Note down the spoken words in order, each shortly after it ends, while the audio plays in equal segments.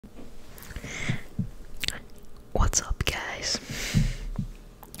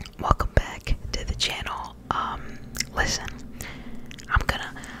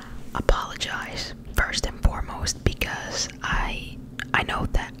I know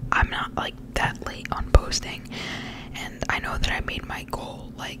that I'm not like that late on posting, and I know that I made my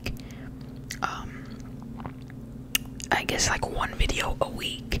goal like I guess like one video a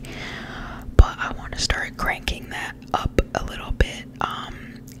week, but I want to start cranking that up a little bit.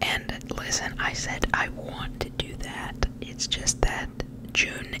 And listen, I said I want to do that. It's just that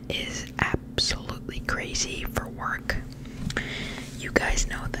June is absolutely crazy for work. You guys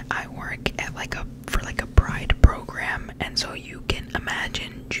know that I work at for a bride program, and so you can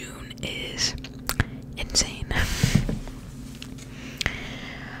imagine June is insane.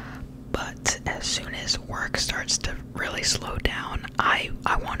 But as soon as work starts to really slow down, I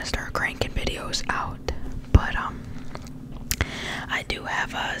want to start cranking videos out. But I do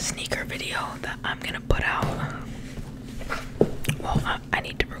have a sneaker video that I'm gonna put out. Well, I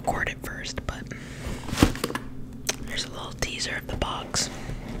need to record it first, but there's a little teaser of the box.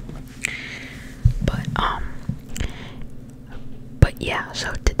 But yeah,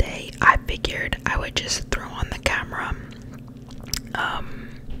 so today I figured I would just throw on the camera,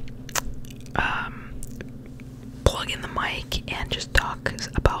 plug in the mic, and just talk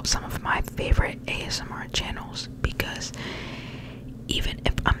about some of my favorite ASMR channels, because even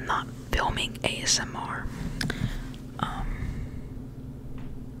if I'm not filming ASMR,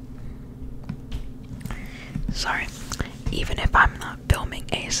 even if I'm not filming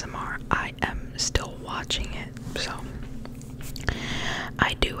ASMR, I am still watching it. So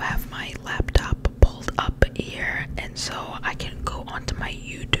I do have my laptop pulled up here, and so I can go onto my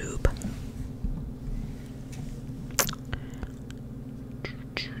YouTube.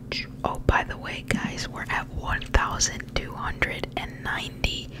 Oh, by the way, guys, we're at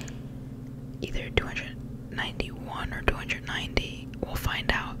 1,290, either 291 or 290. We'll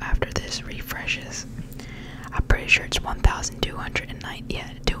find out after this refreshes. I'm pretty sure it's 1,290. Yeah,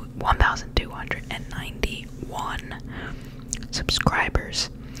 1,291 subscribers.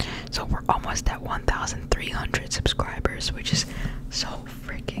 So we're almost at 1,300 subscribers, which is so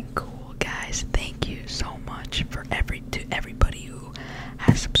freaking cool, guys. Thank you so much for everybody who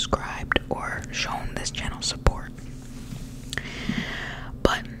has subscribed or shown this channel support.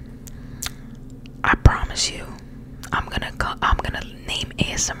 But I promise you, I'm gonna name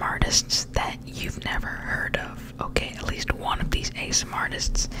ASMR artists that you've never heard of. Okay, at least one of these ASMR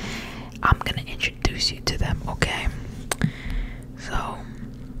artists, I'm gonna introduce you to them. Okay, so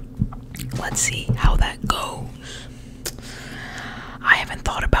let's see how that goes. I haven't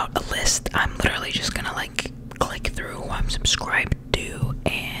thought about a list. I'm literally just gonna like click through who I'm subscribed to,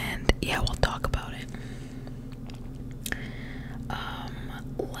 and yeah, we'll talk about it.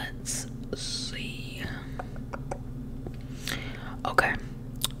 Let's see. Okay,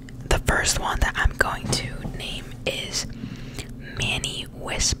 the first one that I'm going to name is Manny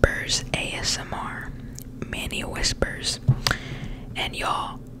Whispers ASMR. Manny Whispers, and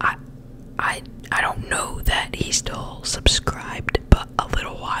y'all, I don't know that he's still subscribed, but a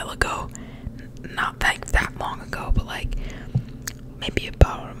little while ago, not like that long ago, but like maybe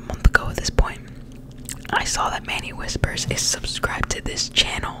about a month ago at this point, I saw that Manny Whispers is subscribed to this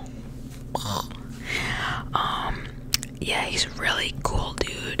channel. Yeah, he's really cool,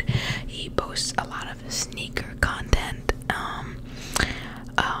 dude. He posts a lot of sneaker content.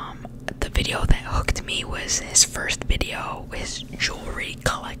 The video that hooked me was his first video, his jewelry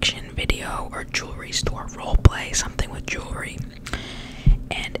collection video, or jewelry store roleplay, something with jewelry,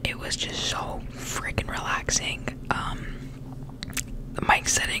 and it was just so freaking relaxing. The mic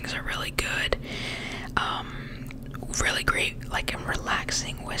settings are really good. Really great, like a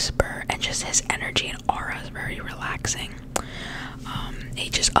relaxing whisper, and just his energy and aura is very relaxing. He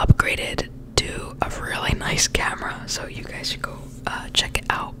just upgraded to a really nice camera, so you guys should go check it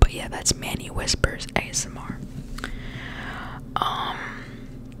out. But yeah, that's Manny Whispers ASMR.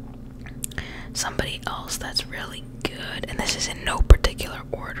 Somebody else that's really good, and this is in no particular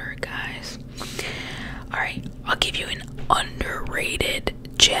order, guys. Alright, I'll give you an underrated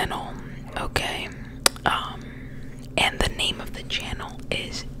channel, okay? And the name of the channel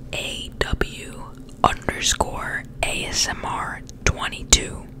is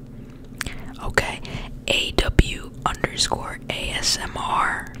AW_ASMR22. Okay,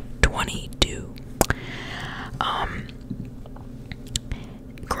 AW_ASMR22.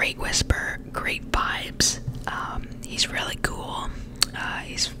 Great whisper, great vibes. He's really cool.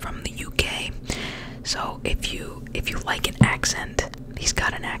 He's from the UK, so if you like an accent, he's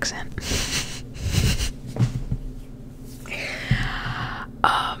got an accent.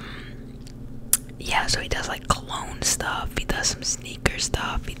 Yeah, so he does like cologne stuff, he does some sneaker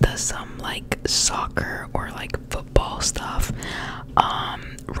stuff, he does some like soccer or like football stuff,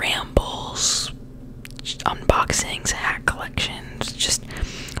 rambles, unboxings, hat collections, just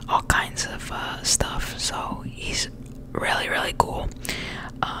all kinds of stuff. So he's really, really cool.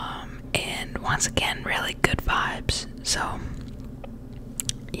 And once again, really good vibes. So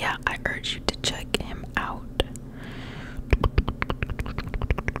yeah, I urge you to check him out.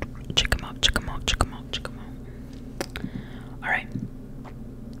 Check him out, check him out, check him out, check him out. Alright.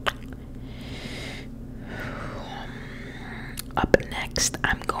 Up next,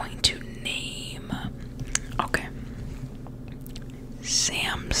 I'm going to name, okay,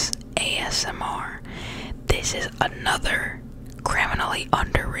 Sam's ASMR. This is another criminally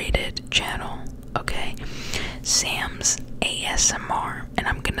underrated channel, okay? Sam's ASMR, and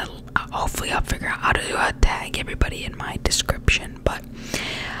I'm gonna, hopefully I'll figure out how to tag everybody in my description, but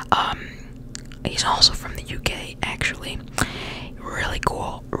he's also from the UK, actually. Really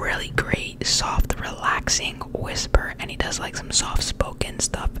cool, really great, soft, relaxing whisper, and he does like some soft-spoken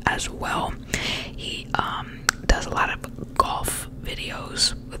stuff as well. He does a lot of golf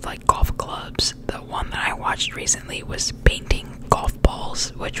videos with like golf clubs. The one that I watched recently was painting golf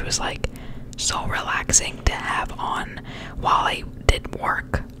balls, which was like so relaxing to have on while I did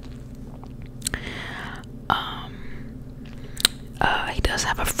work. He does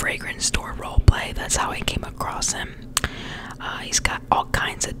have a fragrance store roleplay. That's how I came across him. He's got all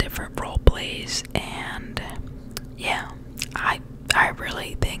kinds of different role plays, and yeah, I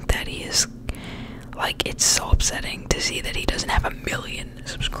really think that he is, like, it's so upsetting to see that he doesn't have 1 million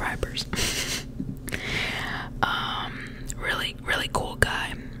subscribers. Really cool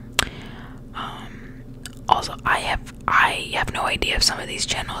guy. Also, I have no idea if some of these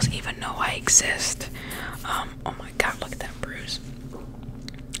channels even know I exist. Oh my god, look at that bruise.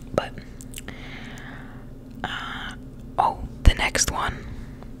 But oh, the next one.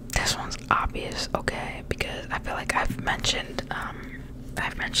 This one's obvious, okay, because I feel like I've mentioned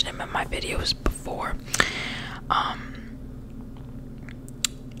him in my videos before.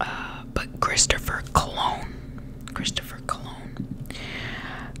 But Christopher Cologne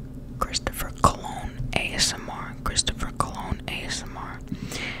ASMR.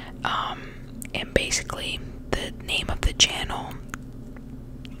 And basically the name of the channel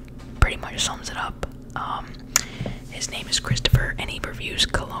pretty much sums it up. His name is Christopher, and he reviews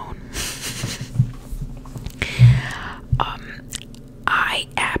cologne. I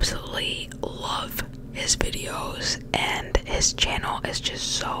absolutely love his videos, and his channel is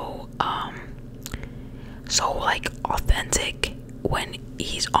just so like authentic when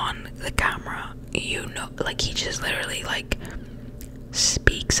he's on the camera. You know, like, he just literally like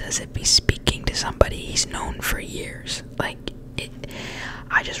speaks as if he's speaking to somebody he's known for years. Like,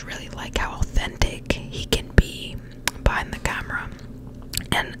 I just really like how authentic he can be behind the camera.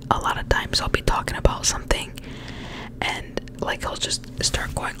 And a lot of times I'll be talking about something, and like he'll just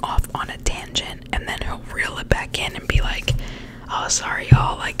start going off on a tangent, and then he'll reel it back in and be like, "Oh, sorry,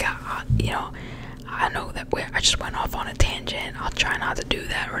 y'all. Like, you know, I know that I just went off on a tangent. I'll try not to do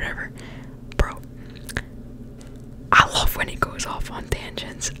that or whatever." Bro, I love when he goes off on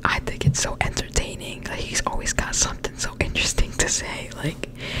tangents. I think it's so entertaining. Like, he's always got something so interesting to say. Like,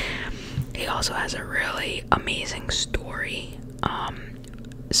 he also has a really amazing story.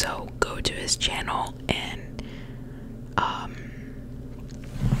 So go to his channel, and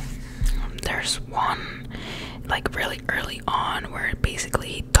there's one like really early on where basically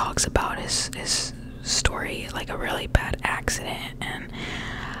he talks about his story, like a really bad accident, and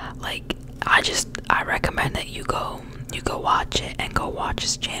like I recommend that you go watch it, and go watch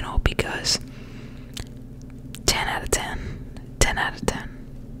his channel, because 10 out of 10.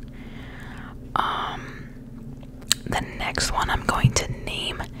 The next one I'm going to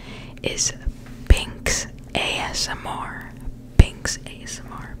name is Pink's ASMR.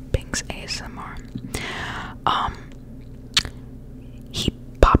 He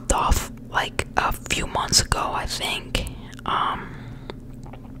popped off like a few months ago, I think. Oh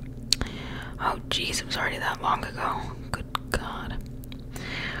jeez, it was already that long ago. Good God.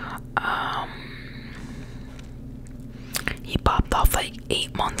 He popped off like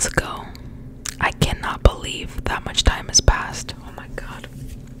 8 months ago. I cannot believe that much time has passed. Oh my God.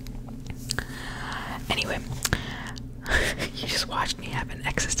 Anyway, you just watched me have an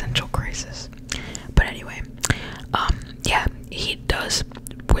existential crisis. But anyway, yeah, he does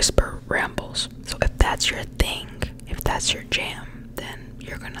whisper rambles. So if that's your thing, if that's your jam, then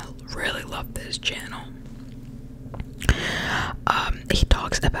you're gonna really love this channel. He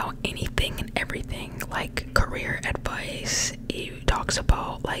talks about anything and everything, like career advice. He talks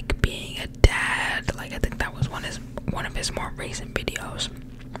about like being a dad. Like, I think that was one of his more recent videos.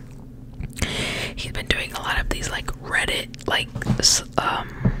 He's been doing a lot of these like Reddit, like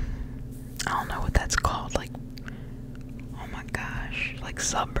I I don't know what that's called, like, oh my gosh, like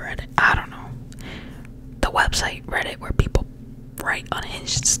subreddit, I don't know, the website Reddit where people write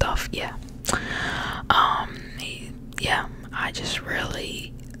unhinged stuff. Yeah. Yeah, I just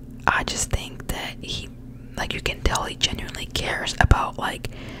think that he, like, you can tell he genuinely cares about, like,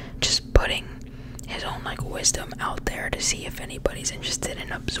 just putting his own, like, wisdom out there to see if anybody's interested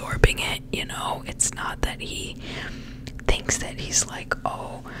in absorbing it, you know? It's not that he thinks that he's like,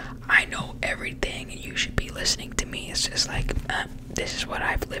 oh, I know everything and you should be listening to me. It's just like, this is what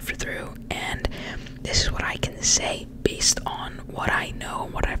I've lived through, and this is what I can say based on what I know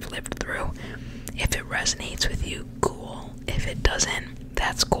and what I've lived through. If it resonates with you, cool. If it doesn't,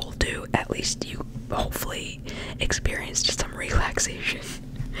 that's cool too. At least you hopefully experienced some relaxation.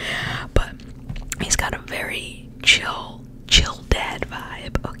 But he's got a very chill dad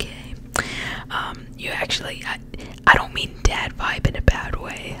vibe, okay? You actually, I don't mean dad vibe in a bad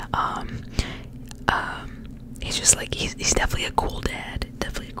way. He's just like, he's definitely a cool dad.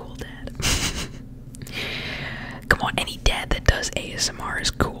 Definitely a cool dad. Come on, any dad that does ASMR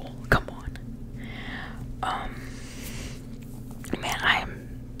is cool. Come on. Man, I am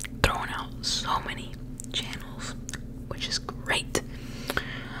throwing out so many channels, which is great.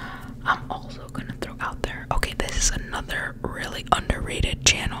 I'm also gonna throw out there, okay, this is another really underrated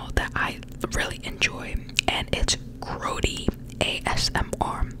channel that I really enjoy, and it's Grody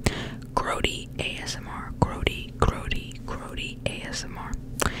ASMR. Grody ASMR. Grody ASMR.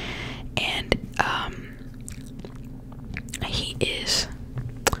 And he is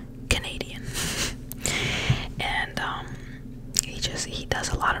Canadian. And he does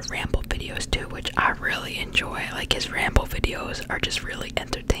a lot of ramble videos too, which I really enjoy. Like, his ramble videos are just really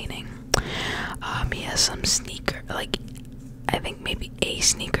entertaining. He has some sneaker, like, I think maybe a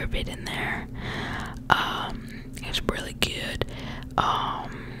sneaker vid in there. It's really good.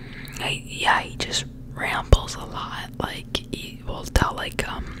 He just rambles a lot. Like, he will tell, like,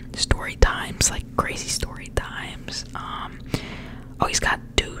 story times, like crazy story times. He's got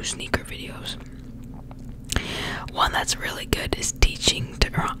 2 sneaker videos. One that's really good is teaching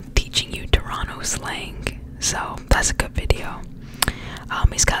you Toronto slang, so that's a good video.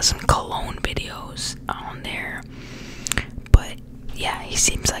 He's got some cologne videos on there, but yeah, he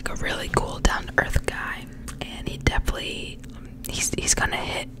seems like a really cool, down-to-earth guy, and he's gonna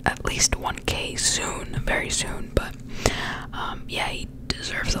hit at least 1K soon, very soon. But yeah, he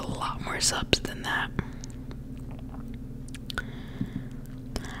deserves a lot more subs than that.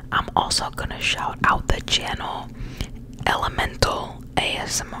 I'm also gonna shout out the channel Elemental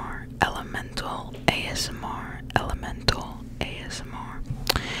ASMR. Elemental ASMR.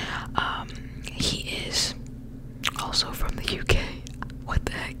 He is also from the UK. What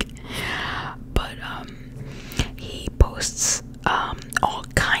the heck? But he posts all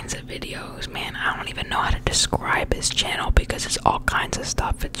kinds of videos. Man, I don't even know how to describe his channel because it's all kinds of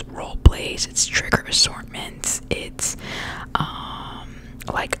stuff. It's role plays, it's trigger assortments, it's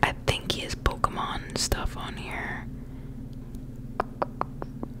like, I think he has Pokemon stuff on here.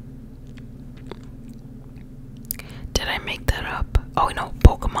 Did I make that up? Oh no,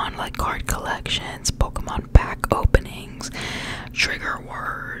 Pokemon, like, card collections, Pokemon pack openings, trigger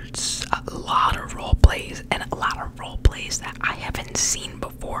words, a lot of role plays, and a lot of role plays that I haven't seen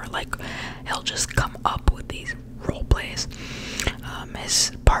before. Like, he'll just come up with these role plays.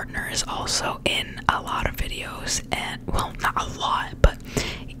 His partner is also in a lot of videos, and, well, not a lot, but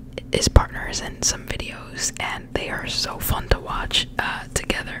his partner is in some videos, and they are so fun to watch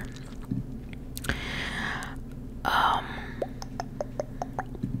together.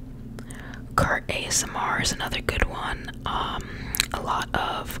 Kurt ASMR is another good one. A lot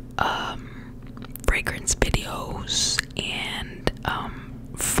of fragrance videos and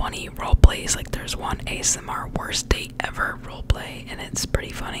funny role plays. Like, there's one ASMR worst date ever role play, and it's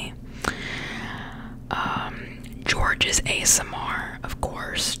pretty funny. George's ASMR, of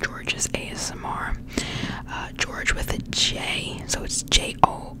course. George's ASMR. George with a J, so it's JORGES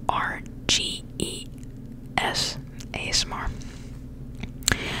ASMR.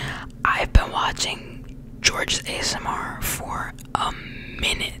 I've been watching George's ASMR for a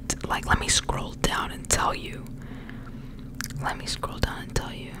minute. Like, let me scroll down and tell you.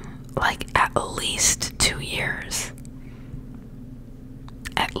 Like, at least 2 years.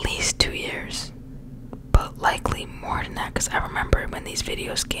 At least 2 years. But likely more than that, because I remember when these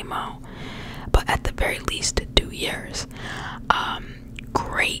videos came out. But at the very least, 2 years.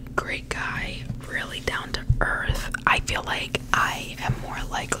 Great guy. Really down to earth. I feel like I am more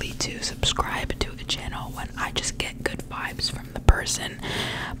likely to subscribe to a channel when I just get good vibes from the person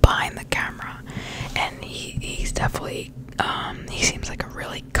behind the camera. And he's definitely He seems like a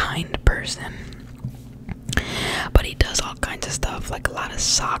really kind person. But he does all kinds of stuff, like a lot of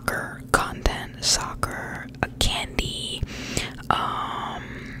soccer content, soccer, candy,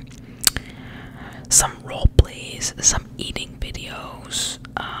 some role plays, some eating videos,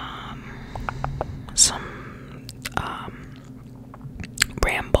 some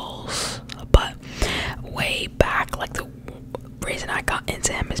rambles. But way back, like the reason I got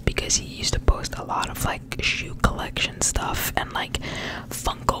into him is because he used to post a lot of like shoe collection stuff and like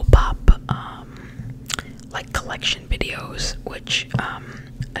Funko Pop like collection videos, which I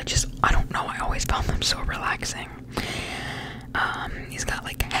don't know, I always found them so relaxing. He's got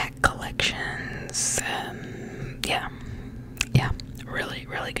like hat collections and yeah,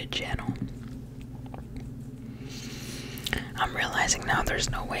 really good channel. I'm realizing now there's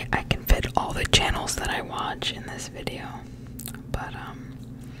no way I can fit all the channels that I watch in this video, but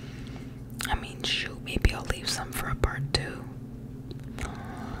I mean, shoot, maybe I'll leave some for a part 2.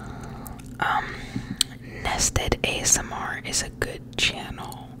 Nested ASMR is a good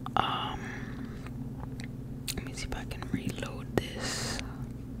channel. Let me see if I can reload this.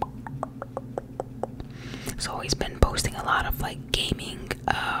 So he's been posting a lot of like gaming,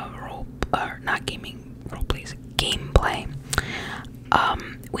 not gaming role plays, gameplay.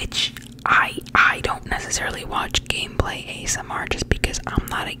 Which I don't necessarily watch gameplay ASMR just because I'm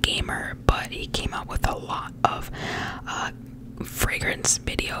not a gamer, but he came out with a lot of fragrance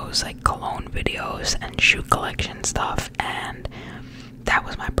videos, like cologne videos and shoe collection stuff, and that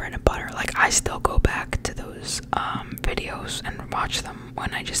was my bread and butter. Like, I still go back to those videos and watch them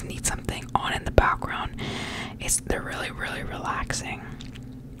when I just need something on in the background. They're really relaxing.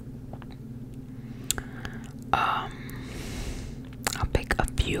 I'll pick a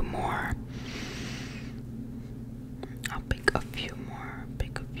few more.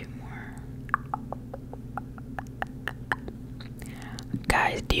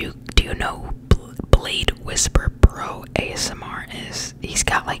 Guys, do you know who Blade Whisper Pro ASMR is? He's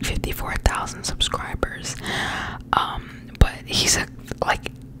got like 54,000 subscribers. But he's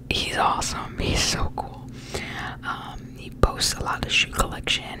awesome. He's so cool. He posts a lot of shoe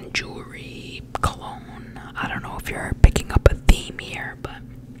collection, jewelry, cologne. I don't know if you're picking up a theme here, but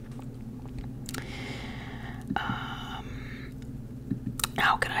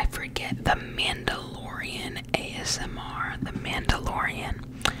how could I forget The Mandalorian ASMR? The Mandalorian.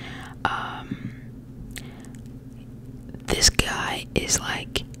 This guy is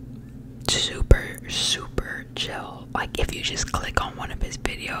like super chill. Like, if you just click on one of his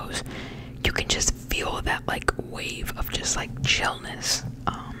videos, you can just feel that like wave of just like chillness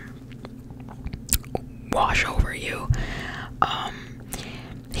wash over you.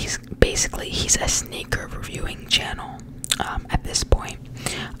 He's a sneaker reviewing channel at this point.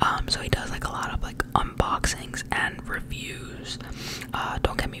 So he does like a lot of like unboxings and reviews.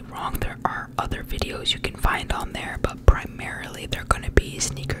 Don't get me wrong, there are other videos you can find on there, but primarily they're going to be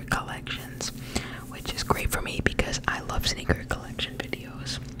sneaker collections, which is great for me because I love sneaker collection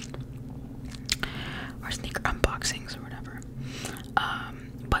videos or sneaker unboxings or whatever.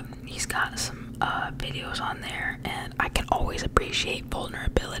 But he's got some videos on there, and I can always appreciate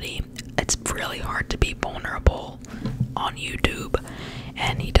vulnerability. It's really hard to be vulnerable on YouTube,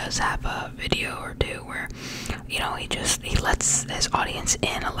 and he does have a video or two where, you know, he lets his audience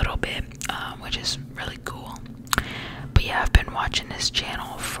in a little bit, which is really cool. But yeah, I've been watching his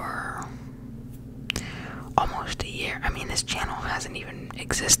channel for almost a year. I mean, his channel hasn't even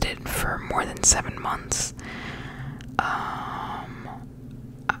existed for more than 7 months.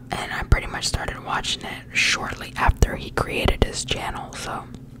 And I pretty much started watching it shortly after he created his channel, so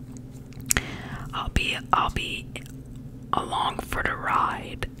I'll be along for the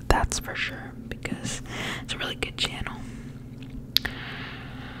ride, that's for sure, because it's a really good channel.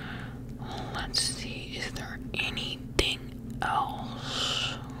 Let's see, is there anything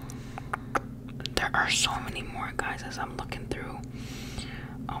else? There are so many more, guys, as I'm looking through.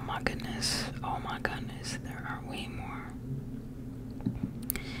 Oh my goodness, there are way more.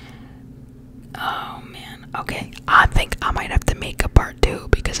 Oh man, okay, I think I might have to make a part 2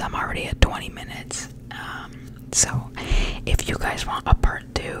 because I'm already at 20 minutes. So if you guys want a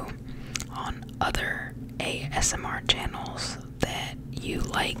part 2 on other ASMR channels that you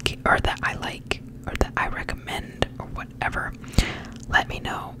like, or that I like, or that I recommend, or whatever, let me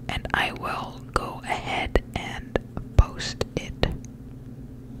know and I will go ahead and post it.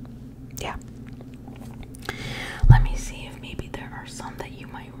 Yeah. Let me see if maybe there are some that you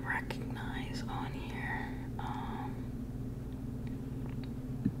might recognize on here.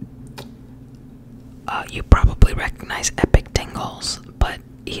 You probably recognize Epic Tingles, but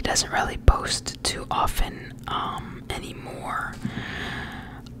he doesn't really post too often anymore.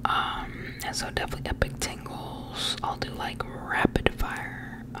 And so definitely epic tingles. I'll do like rapid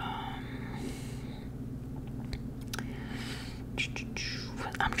fire.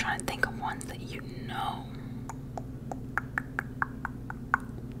 I'm trying to think of ones that you know.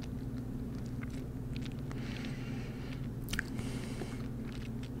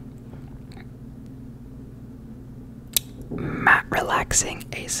 Matt Relaxing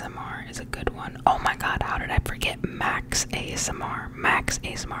ASMR is a good one. Oh my god, how did I forget Max ASMR? Max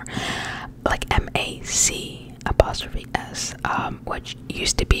ASMR. Like M-A-C apostrophe S, which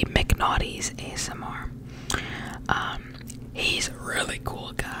used to be McNaughty's ASMR. He's a really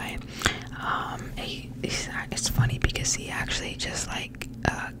cool guy. It's funny because he actually just like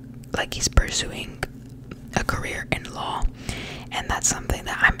he's pursuing a career in law, and that's something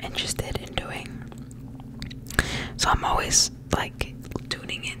that I'm interested in doing. So I'm always like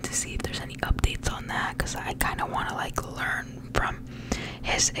tuning in to see if there's any updates on that, because I kind of want to like learn from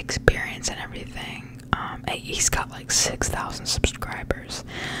his experience and everything. He's got like 6,000 subscribers.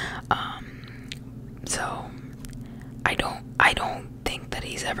 So I don't think that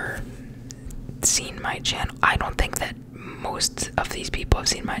he's ever seen my channel. I don't think that most of these people have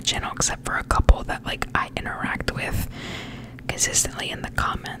seen my channel, except for a couple that like I interact with consistently in the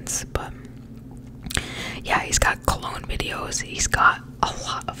comments. But yeah, he's got cologne videos. He's got a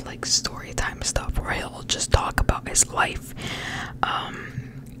lot of like story time stuff where he'll just talk about his life,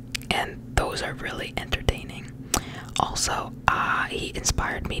 and those are really entertaining. Also, he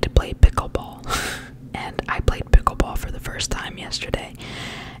inspired me to play pickleball, and I played pickleball for the first time yesterday,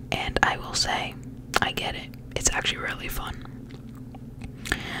 and I will say, I get it. It's actually really fun.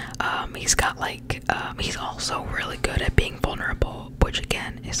 He's got like, he's also really good at being vulnerable, which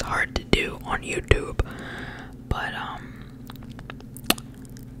again is hard to do on YouTube. But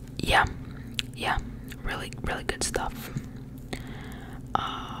yeah, really good stuff.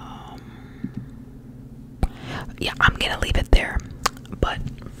 Yeah, I'm gonna leave it there, but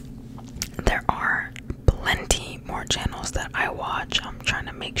there are plenty more channels that I watch. I'm trying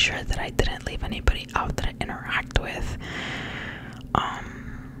to make sure that I didn't leave anybody out that I interact with.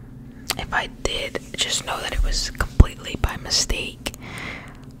 If I did, just know that it was completely by mistake.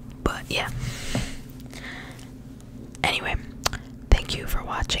 But yeah. Anyway, thank you for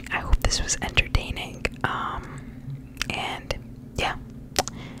watching. I hope this was entertaining. And yeah,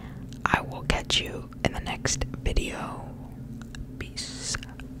 I will catch you in the next video. Peace.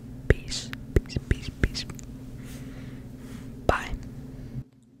 Peace. Bye.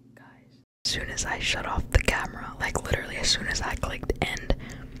 Guys, as soon as I shut off the camera, like literally as soon as I clicked end,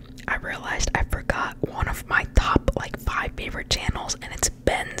 I realized I forgot one of my top like 5 favorite channels, and it's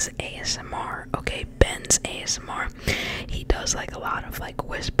Ben's ASMR. Okay, Ben's ASMR. He does like a lot of like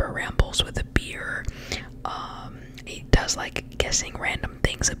whisper rambles with a beer. He does like guessing random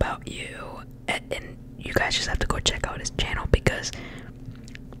things about you, and you guys just have to go check out his channel because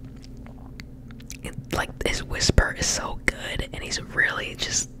like his whisper is so good, and he's really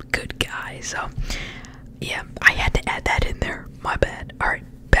just a good guy. So yeah, I had to add that in there. My bad. All right,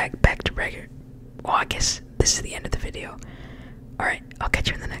 back to regular. Well, I guess this is the end of the video. All right, I'll catch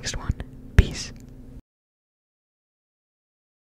you in the next one.